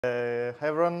Hi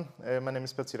everyone, my name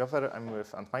is Piotr Zierhoffer, I'm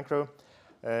with Antmicro,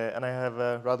 and I have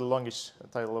a rather longish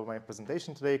title of my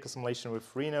presentation today, Customization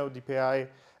with Renode DPI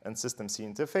and SystemC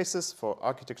interfaces for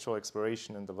architectural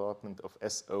exploration and development of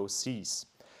SoCs.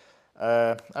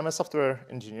 I'm a software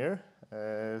engineer,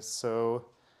 so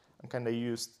I'm kind of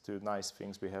used to nice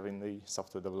things we have in the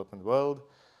software development world.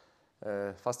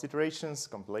 Fast iterations,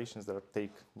 compilations that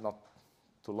take not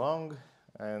too long,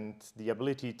 and the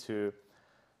ability to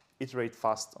iterate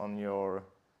fast on your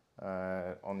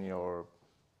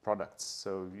products.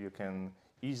 So you can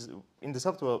in the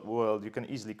software world, you can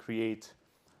easily create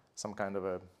some kind of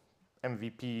a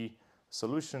MVP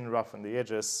solution, rough on the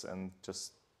edges, and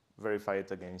just verify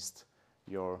it against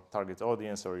your target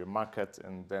audience or your market,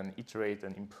 and then iterate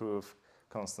and improve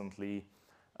constantly,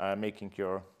 making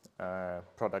your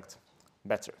product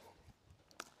better.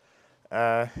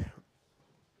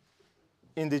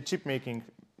 In the chip making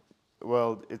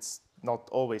world, it's not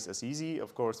always as easy.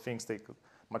 Of course, things take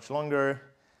much longer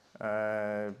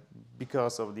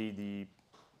because of the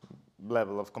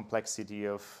level of complexity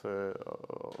of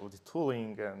the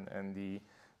tooling and the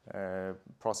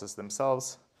process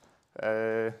themselves.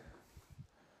 The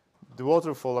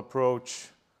waterfall approach,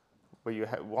 where you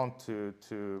want to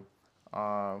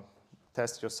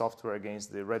test your software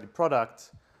against the ready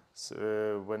product,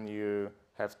 so when you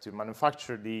have to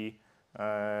manufacture the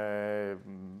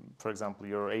for example,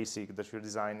 your ASIC that you're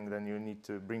designing, then you need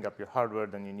to bring up your hardware,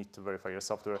 then you need to verify your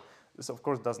software. This, of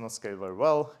course, does not scale very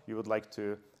well. You would like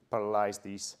to parallelize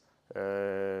these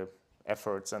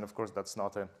efforts, and of course, that's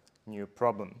not a new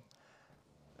problem.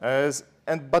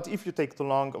 But if you take too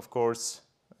long, of course,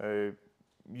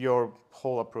 your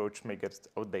whole approach may get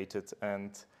outdated,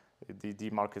 and the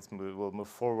market will move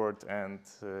forward, and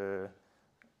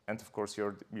of course,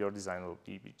 your design will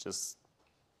be just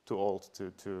too old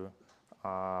to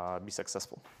be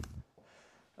successful.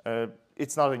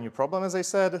 It's not a new problem, as I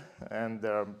said, and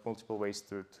there are multiple ways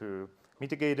to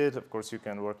mitigate it. Of course, you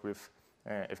can work with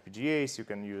FPGAs, you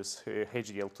can use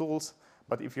HDL tools,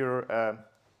 but if you're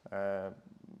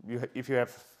if you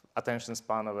have attention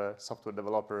span of a software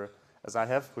developer, as I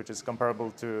have, which is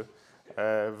comparable to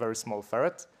a very small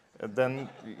ferret, then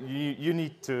you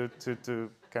need to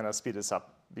kind of speed this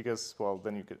up, because, well,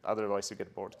 then otherwise you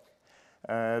get bored.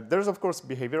 There's, of course,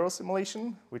 behavioral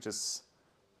simulation, which is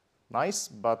nice,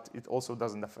 but it also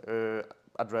doesn't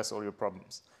address all your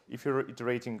problems. If you're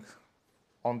iterating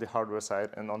on the hardware side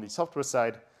and on the software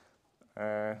side,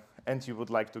 and you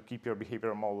would like to keep your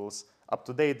behavioral models up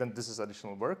to date, then this is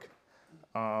additional work.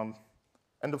 And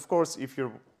of course, if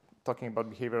you're talking about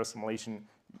behavioral simulation,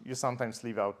 you sometimes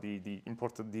leave out the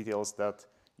important details that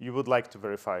you would like to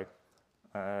verify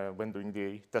when doing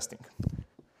the testing.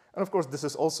 And of course, this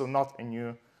is also not a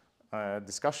new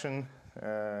discussion.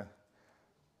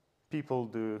 People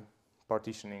do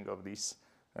partitioning of these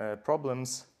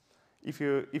problems. If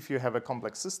you have a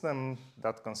complex system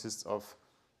that consists of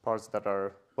parts that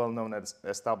are well-known and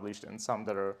established and some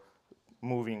that are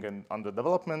moving and under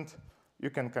development, you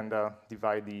can kind of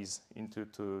divide these into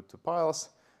two piles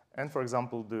and, for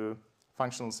example, do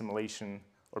functional simulation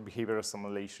or behavioral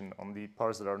simulation on the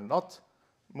parts that are not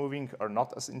moving, are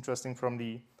not as interesting from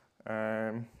the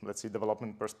let's say,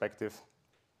 development perspective.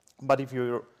 But if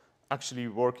you're actually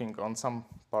working on some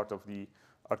part of the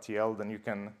RTL, then you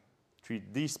can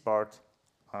treat this part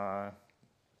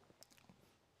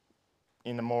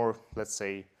in a more, let's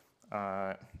say,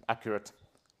 accurate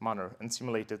manner and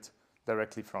simulate it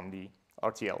directly from the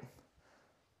RTL.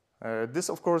 This,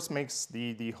 of course, makes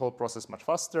the whole process much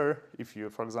faster. If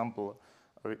you, for example,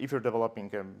 if you're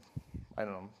developing I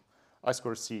don't know,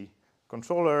 I2C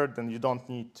controller, then you don't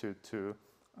need to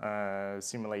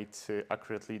simulate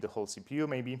accurately the whole CPU,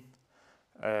 maybe.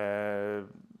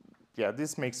 Yeah,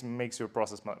 this makes your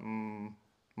process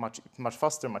much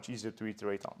faster, much easier to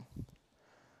iterate on.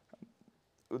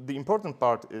 The important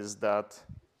part is that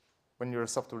when you're a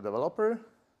software developer,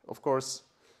 of course,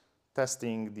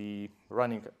 testing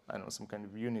running, I don't know, some kind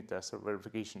of unit test or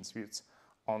verification suites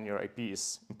on your IP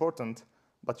is important,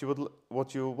 but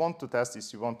what you want to test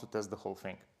is you want to test the whole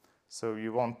thing. So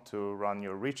you want to run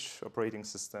your rich operating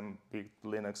system, be it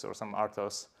Linux or some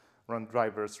RTOS, run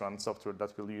drivers, run software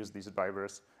that will use these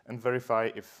drivers, and verify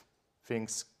if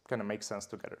things kind of make sense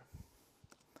together.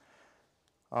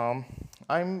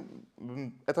 I'm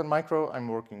at Antmicro, I'm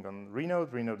working on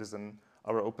Renode. Renode is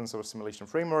our open source simulation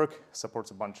framework,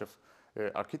 supports a bunch of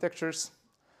architectures.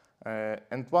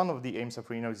 And one of the aims of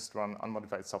Renode is to run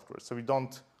unmodified software. So we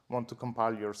don't want to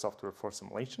compile your software for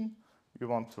simulation. You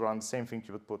want to run the same thing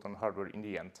you would put on hardware in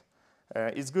the end.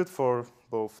 It's good for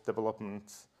both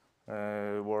development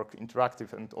work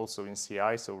interactive and also in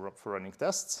CI, so for running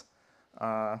tests.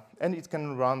 And it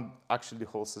can run actually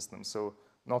the whole system. So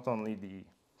not only the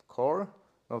core,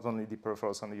 not only the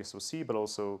peripherals on the SoC, but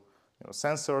also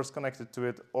sensors connected to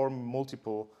it or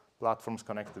multiple platforms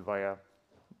connected via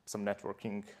some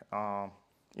networking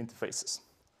interfaces.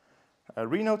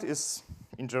 Renode is,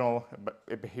 in general,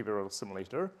 a behavioral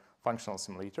simulator, functional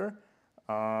simulator.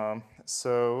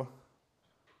 So,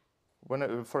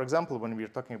 for example, when we are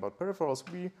talking about peripherals,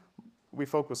 we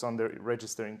focus on the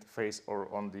register interface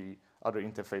or on the other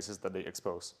interfaces that they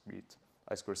expose, be it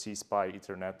I2C, SPI,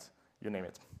 Ethernet, you name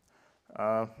it.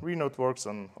 Renode works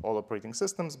on all operating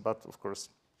systems, but of course,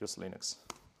 just Linux.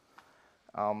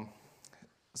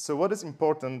 So what is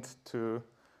important to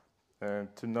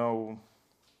know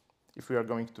if we are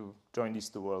going to join these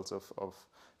two worlds of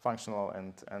functional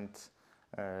and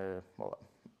well,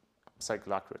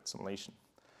 cycle-accurate simulation?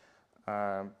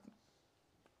 The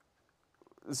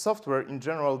software in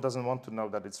general doesn't want to know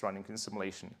that it's running in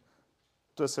simulation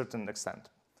to a certain extent.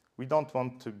 We don't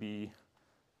want to be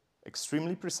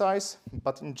extremely precise,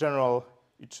 but in general,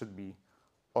 it should be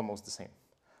almost the same.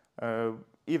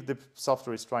 If the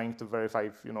software is trying to verify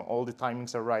if all the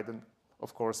timings are right, then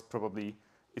of course probably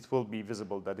it will be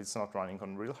visible that it's not running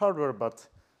on real hardware, but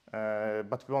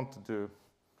we want to do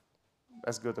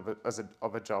as good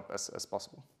of a job as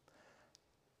possible.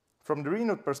 From the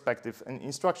Renode perspective, an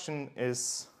instruction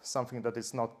is something that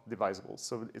is not divisible.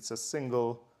 So it's a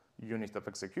single unit of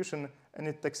execution, and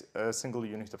it takes a single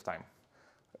unit of time.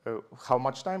 How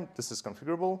much time? This is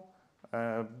configurable,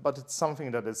 but it's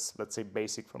something that is, let's say,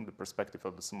 basic from the perspective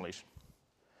of the simulation.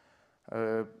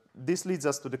 This leads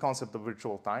us to the concept of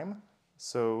virtual time.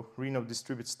 So Renode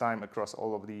distributes time across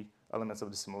all of the elements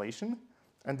of the simulation,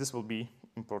 and this will be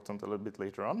important a little bit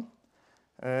later on.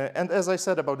 And as I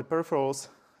said about the peripherals,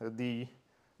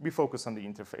 we focus on the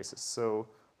interfaces. So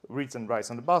reads and writes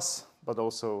on the bus, but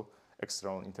also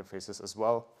external interfaces as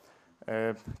well.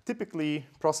 Typically,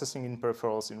 processing in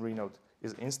peripherals in Renode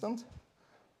is instant.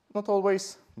 Not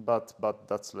always, but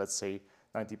that's, let's say,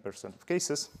 90% of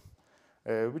cases,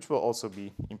 which will also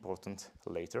be important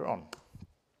later on.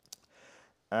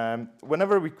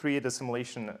 Whenever we create a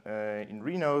simulation in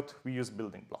Renode, we use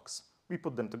building blocks. We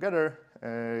put them together,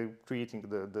 creating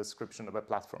the description of a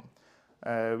platform.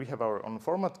 We have our own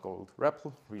format called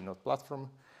REPL, Renode Platform,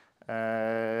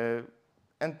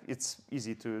 and it's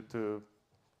easy to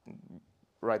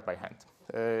write by hand.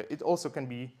 It also can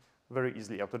be very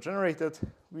easily auto-generated,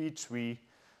 which we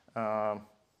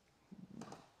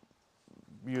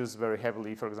use very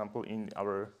heavily, for example, in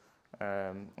our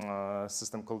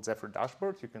system called Zephyr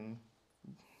Dashboard. You can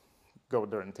go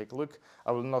there and take a look.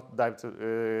 I will not dive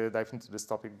into this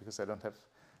topic because I don't have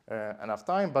enough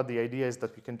time, but the idea is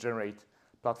that we can generate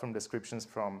platform descriptions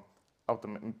from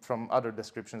other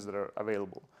descriptions that are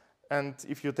available. And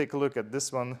if you take a look at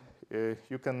this one,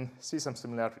 you can see some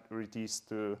similarities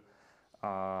to,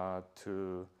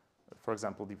 for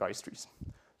example, device trees.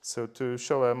 So to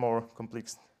show a more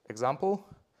complex example,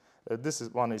 this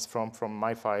one is from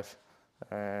my5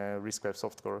 RISC-V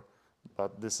software,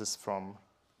 but this is from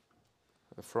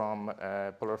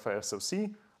PolarFire SoC.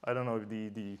 I don't know if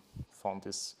the font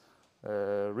is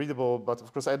readable, but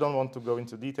of course I don't want to go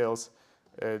into details,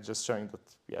 just showing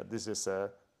that, yeah, this is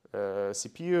a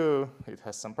CPU, it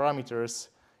has some parameters.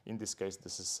 In this case,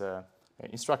 this is an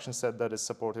instruction set that is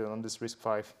supported on this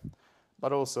RISC-V,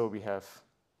 but also we have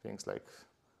things like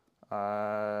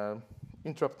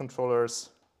interrupt controllers,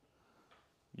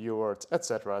 UARTs,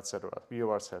 etc., etc.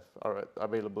 UARTs are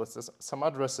available as some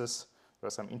addresses, there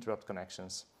are some interrupt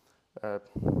connections.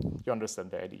 You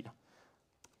understand the idea.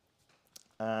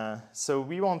 So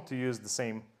we want to use the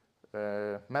same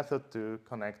method to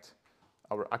connect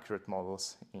our accurate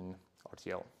models in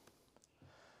RTL.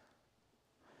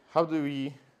 How do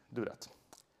we do that?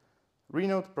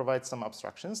 Renode provides some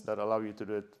abstractions that allow you to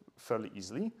do it fairly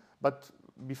easily, but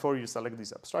before you select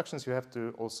these abstractions, you have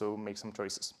to also make some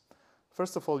choices.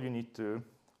 First of all, you need to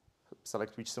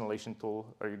select which simulation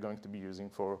tool are you going to be using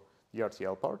for the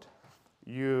RTL part.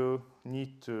 You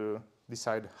need to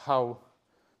decide how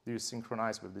do you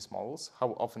synchronize with these models, how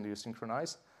often do you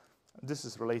synchronize. This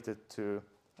is related to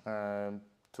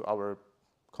our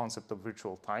concept of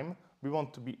virtual time. We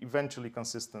want to be eventually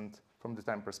consistent from the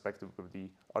time perspective with the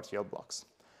RTL blocks.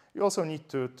 You also need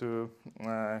to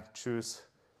choose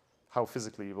how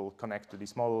physically you will connect to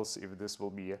these models, if this will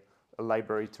be a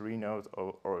library to Renode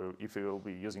or if you will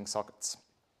be using sockets.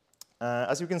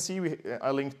 As you can see,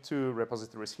 I linked two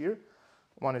repositories here.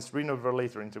 One is Renode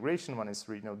Verilator integration, one is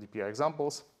Renode DPI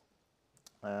examples,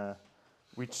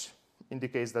 which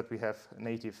indicates that we have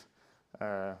native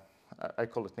I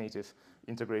call it native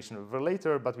integration with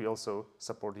Verilator, but we also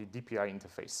support the DPI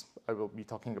interface. I will be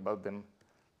talking about them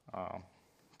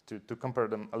to compare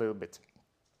them a little bit.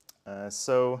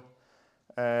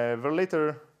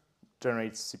 Verilator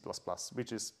generates C++,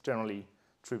 which is generally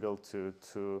trivial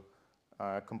to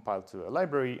compile to a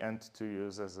library and to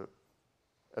use as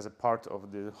a part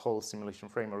of the whole simulation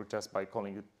framework just by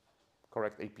calling it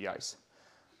correct APIs.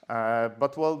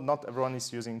 But well, not everyone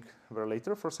is using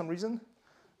Verilator for some reason.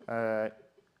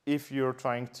 If you're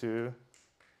trying to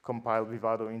compile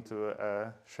Vivado into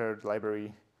a shared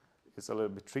library, it's a little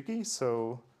bit tricky.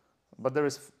 But there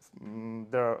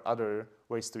are other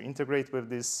ways to integrate with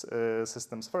these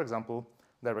systems. For example,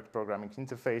 direct programming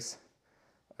interface,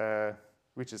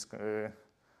 which is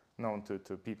known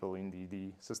to people in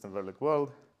the SystemVerilog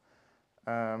world.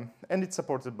 And it's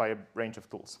supported by a range of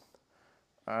tools.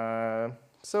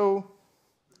 So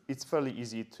it's fairly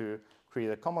easy to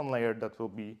create a common layer that will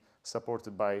be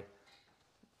supported by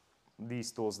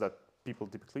these tools that people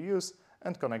typically use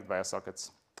and connect via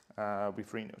sockets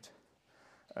with Renode.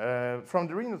 From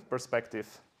the Renode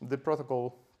perspective, the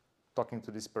protocol talking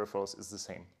to these peripherals is the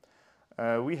same.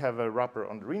 We have a wrapper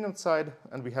on the Renode side,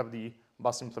 and we have the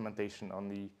bus implementation on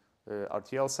the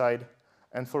RTL side.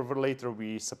 And for Verilator,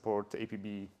 we support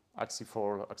APB,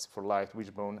 AXI4, AXI4 Lite,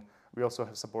 Wishbone. We also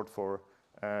have support for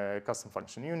custom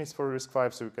function units for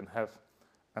RISC-V, so you can have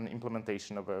an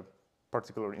implementation of a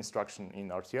particular instruction in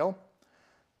RTL.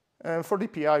 For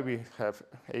DPI, we have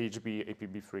AHB,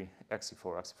 APB3,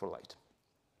 AXI4, AXI4 Lite.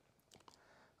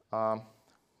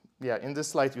 Yeah, in this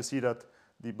slide, you see that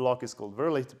the block is called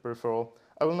Verilator peripheral.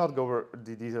 I will not go over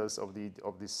the details of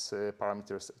these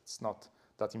parameters. It's not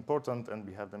that important, and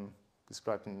we have them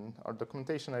described in our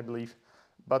documentation, I believe.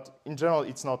 But in general,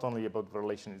 it's not only about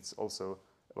Verilation, it's also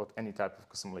about any type of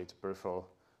custom layer peripheral.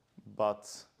 But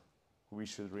we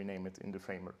should rename it in the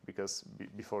framework, because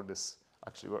before this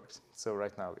actually works. So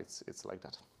right now, it's like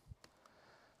that.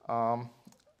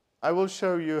 I will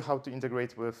show you how to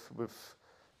integrate with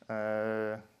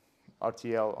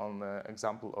RTL on an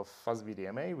example of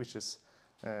FastVDMA, which is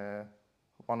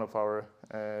one of our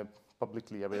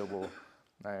publicly available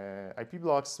IP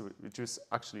blocks, which is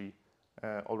actually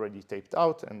already taped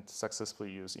out and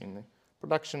successfully used in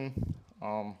production.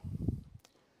 And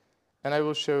I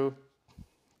will show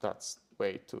that's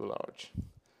way too large.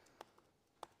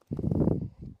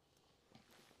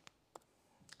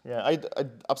 Yeah, I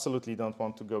absolutely don't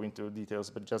want to go into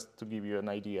details, but just to give you an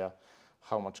idea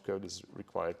how much code is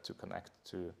required to connect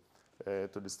to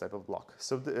this type of block.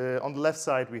 So on the left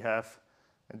side, we have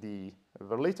the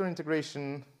Verilator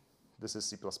integration. This is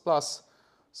C++.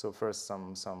 So first,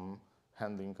 some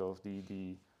handling of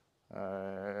the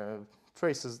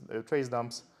trace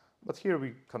dumps. But here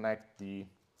we connect the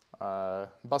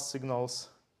bus signals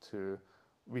to.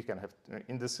 We can have,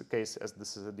 in this case, as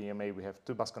this is a DMA, we have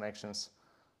two bus connections.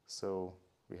 So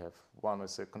we have one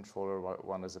as a controller,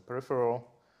 one as a peripheral.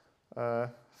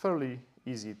 Fairly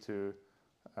easy to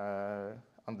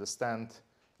understand.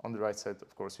 On the right side,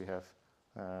 of course, we have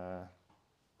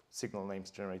signal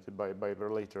names generated by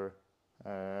Verilator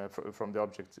from the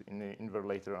object in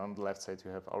Verilator. On the left side,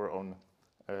 you have our own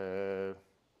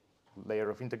layer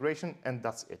of integration, and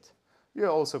that's it. You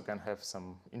also can have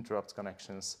some interrupt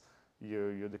connections.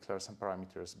 You declare some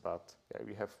parameters, but yeah,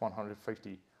 we have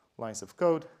 150 lines of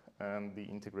code, and the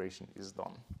integration is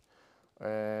done.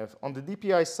 On the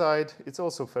DPI side, it's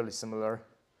also fairly similar.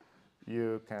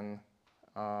 You can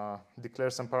declare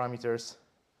some parameters,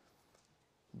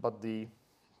 but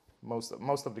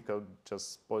most of the code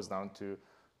just boils down to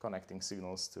connecting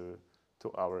signals to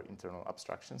our internal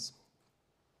abstractions.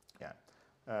 Yeah,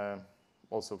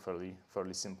 also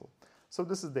fairly simple. So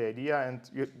this is the idea, and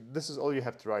this is all you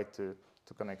have to write to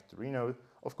connect to Renode.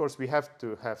 Of course, we have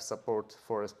to have support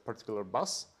for a particular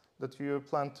bus that you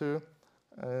plan to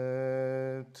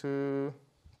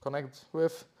connect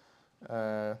with.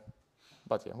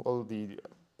 But yeah,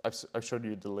 I've showed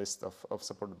you the list of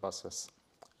supported buses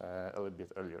a little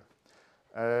bit earlier.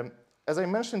 As I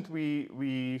mentioned,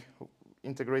 we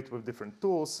integrate with different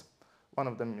tools. One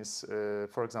of them is,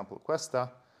 for example,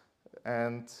 Questa.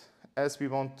 And as we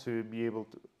want to be able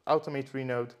to automate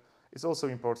Renode, it's also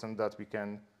important that we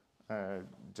can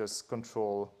just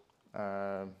control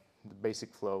the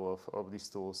basic flow of these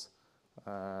tools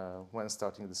when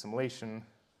starting the simulation.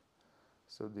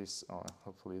 So this,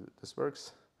 hopefully this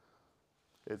works.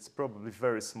 It's probably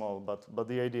very small, but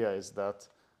the idea is that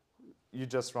you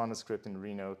just run a script in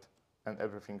Renode and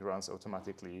everything runs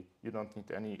automatically. You don't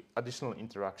need any additional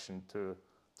interaction to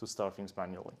start things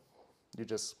manually. You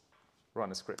just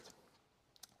run a script.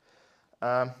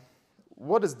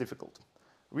 What is difficult?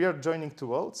 we are joining two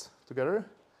worlds together.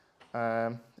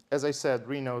 As I said,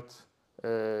 Renode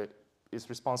is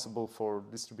responsible for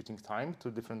distributing time to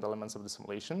different elements of the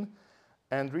simulation.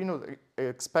 And Renode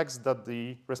expects that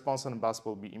the response on the bus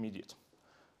will be immediate.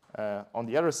 On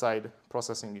the other side,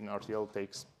 processing in RTL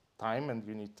takes time, and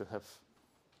you need to have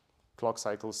clock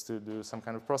cycles to do some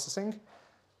kind of processing.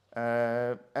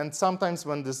 And sometimes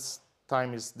when this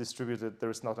time is distributed, there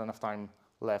is not enough time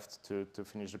left to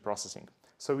finish the processing.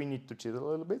 So we need to cheat a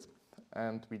little bit,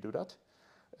 and we do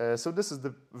that. So this is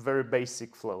the very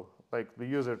basic flow. Like the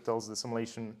user tells the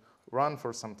simulation, run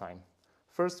for some time.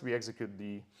 First, we execute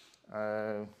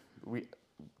we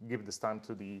give this time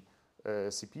to the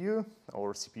CPU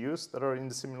or CPUs that are in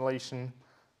the simulation.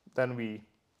 Then we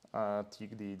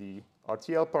take the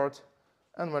RTL part.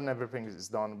 And when everything is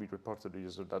done, we report to the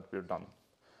user that we're done.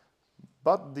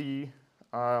 But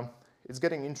it's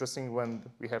getting interesting when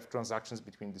we have transactions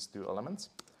between these two elements.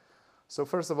 So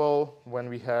first of all, when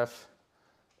we have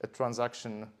a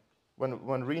transaction, when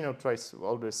Renode tries,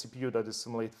 or the CPU that is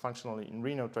simulated functionally in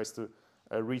Renode tries to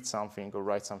read something or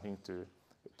write something to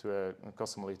a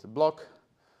co-simulated block,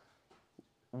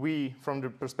 from the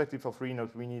perspective of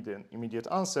Renode, we need an immediate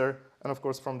answer. And of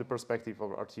course, from the perspective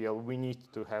of RTL, we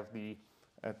need to have the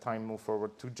time move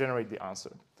forward to generate the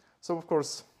answer. So of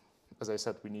course, as I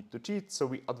said, we need to cheat. So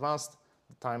we advanced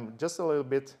the time just a little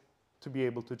bit to be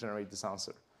able to generate this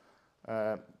answer.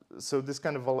 So this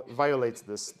kind of violates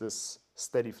this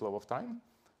steady flow of time.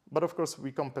 But of course,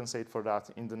 we compensate for that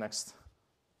in the next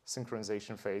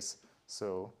synchronization phase.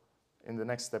 So in the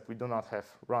next step, we do not have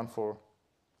run for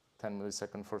 10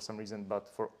 milliseconds for some reason, but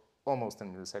for almost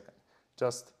 10 milliseconds,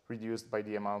 just reduced by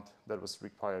the amount that was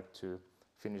required to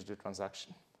finish the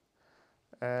transaction.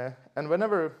 And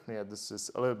whenever, this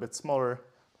is a little bit smaller,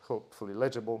 hopefully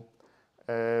legible,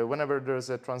 whenever there's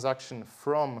a transaction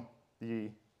from the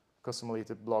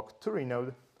co-simulated block to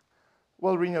Renode,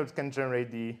 well, Renode can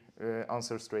generate the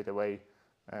answer straight away.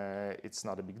 It's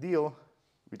not a big deal.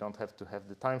 We don't have to have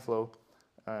the time flow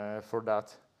for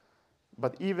that.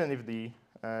 But even if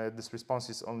this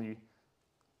response is only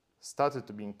started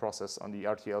to being processed on the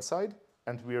RTL side,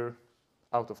 and we're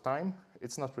out of time,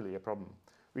 it's not really a problem.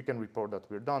 We can report that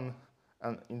we're done,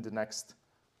 and in the next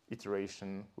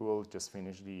iteration, we'll just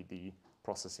finish the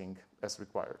processing as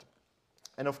required.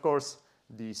 And of course,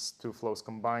 these two flows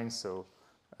combine, so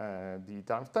the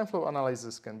time flow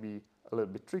analysis can be a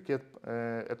little bit tricky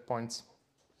at points,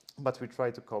 but we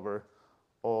try to cover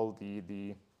all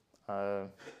the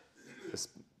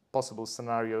possible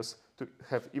scenarios to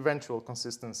have eventual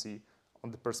consistency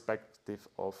on the perspective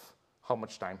of how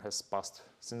much time has passed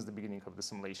since the beginning of the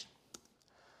simulation.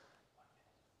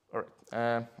 All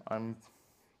right, I'm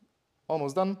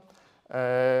almost done.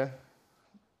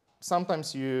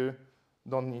 Sometimes you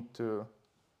don't need to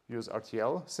use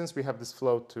RTL. Since we have this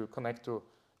flow to connect to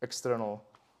external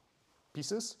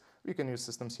pieces, we can use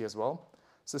SystemC as well.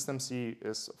 SystemC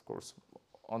is, of course,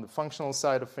 on the functional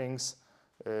side of things,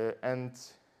 and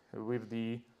with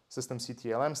the SystemC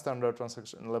TLM standard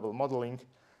transaction level modeling,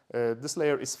 this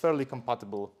layer is fairly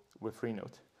compatible with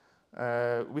Renode.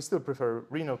 We still prefer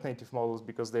Renode native models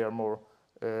because they are more,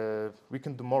 we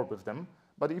can do more with them.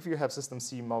 But if you have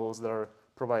SystemC models that are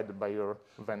provided by your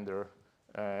vendor,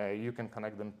 you can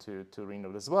connect them to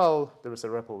Renode as well. There is a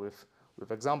repo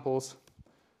with examples.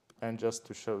 And just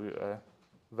to show you a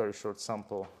very short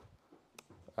sample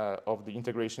of the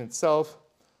integration itself,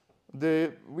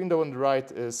 the window on the right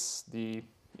is the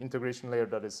integration layer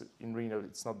that is in Renode.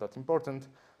 It's not that important.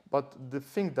 But the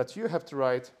thing that you have to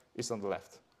write is on the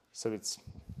left. So it's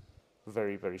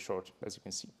very, very short, as you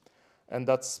can see. And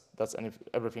that's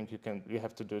everything you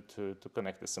have to do to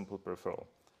connect a simple peripheral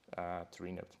to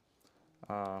Renode.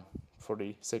 For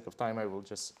the sake of time, I will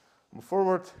just move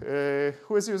forward.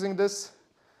 Who is using this?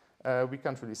 We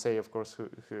can't really say, of course,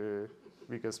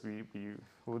 because we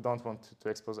don't want to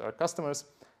expose our customers.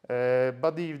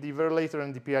 But the Verilator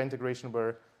and DPI integration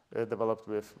were developed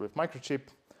with Microchip.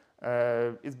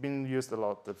 It's been used a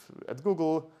lot at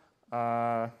Google,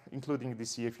 including the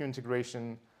CFU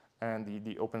integration and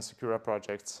the Open Secura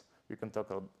projects. We can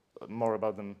talk more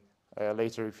about them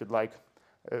later if you'd like.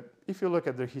 If you look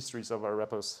at the histories of our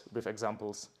repos with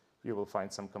examples, you will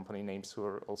find some company names who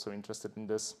are also interested in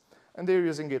this. And they're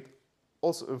using it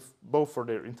also both for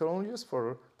their internal use,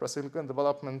 for press-silicon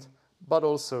development, but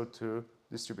also to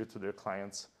distribute to their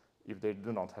clients if they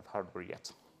do not have hardware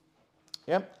yet.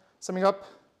 Yeah, summing up,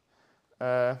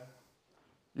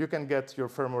 you can get your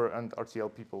firmware and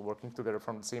RTL people working together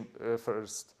from the same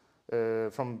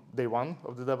from day one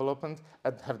of the development,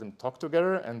 and have them talk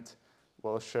together and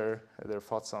well share their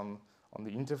thoughts on on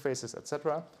the interfaces,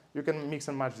 etc. You can mix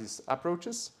and match these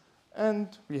approaches,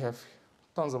 and we have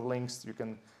tons of links you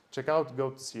can check out.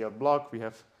 Go to see our blog. We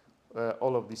have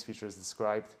all of these features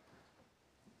described.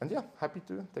 And yeah, happy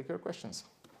to take your questions.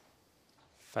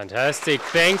 Fantastic,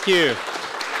 thank you.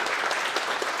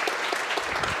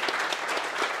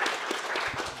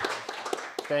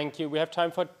 Thank you. We have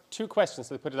time for 2 questions.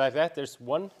 Let's put it like that. There's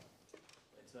one.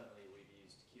 Internally, we've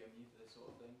used QEMU for this sort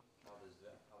of thing. How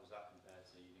does that compare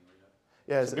to using Renode?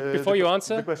 Yes. So before you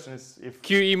answer, the question is if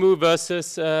QEMU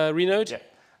versus Renode. Yeah.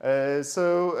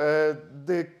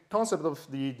 The concept of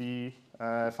the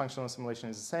functional simulation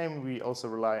is the same. We also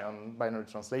rely on binary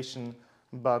translation,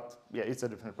 but yeah, it's a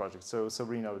different project. So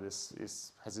Renode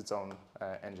has its own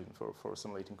engine for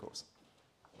simulating cores.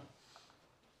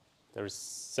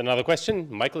 There's another question.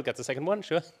 Michael got the second one,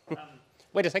 sure.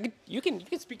 Wait a second, you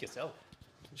can speak yourself.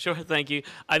 Sure, thank you.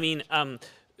 I mean,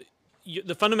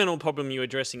 the fundamental problem you're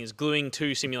addressing is gluing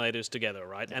 2 simulators together,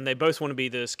 right? And they both want to be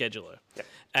the scheduler. Yep.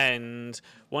 And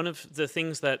one of the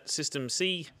things that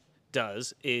SystemC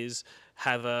does is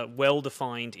have a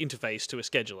well-defined interface to a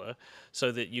scheduler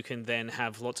so that you can then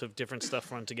have lots of different stuff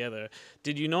run together.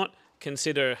 Did you not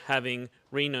consider having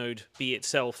Renode be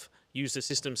itself use the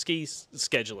SystemC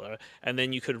scheduler, and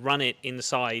then you could run it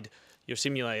inside your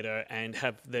simulator and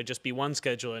have there just be one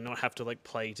scheduler and not have to like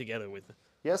play together with it?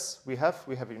 Yes, we have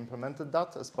implemented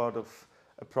that as part of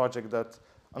a project that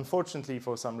unfortunately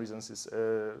for some reasons is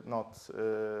not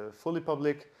fully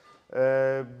public,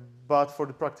 but for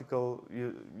the practical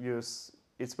use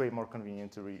it's way more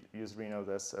convenient to use Renode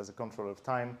as a controller of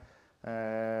time.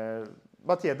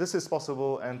 But yeah, this is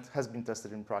possible and has been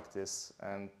tested in practice.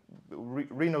 And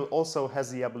Renode also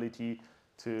has the ability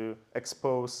to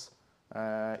expose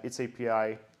its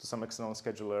API to some external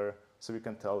scheduler, so we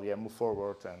can tell, yeah, move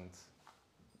forward, and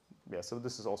yeah, so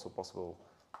this is also possible.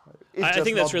 I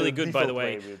think that's really good, by the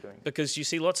way, because you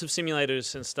see lots of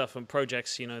simulators and stuff and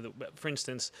projects, you know, for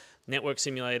instance, network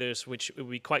simulators, which would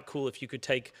be quite cool if you could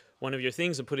take one of your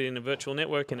things and put it in a virtual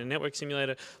network and a network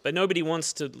simulator, but nobody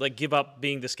wants to like give up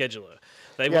being the scheduler.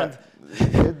 They want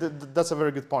that's a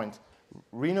very good point.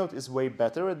 Renode is way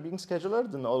better at being scheduler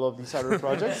than all of these other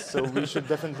projects, so we should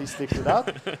definitely stick to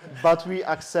that. But we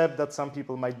accept that some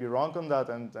people might be wrong on that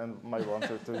and might want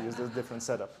to use a different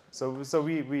setup. So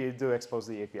we do expose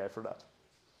the API for that.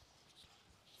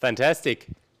 Fantastic.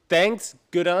 Thanks.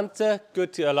 Good answer.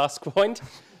 Good to our last point.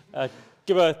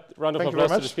 Give a round of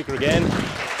applause to the speaker again.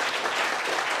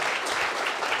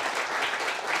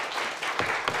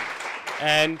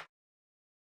 And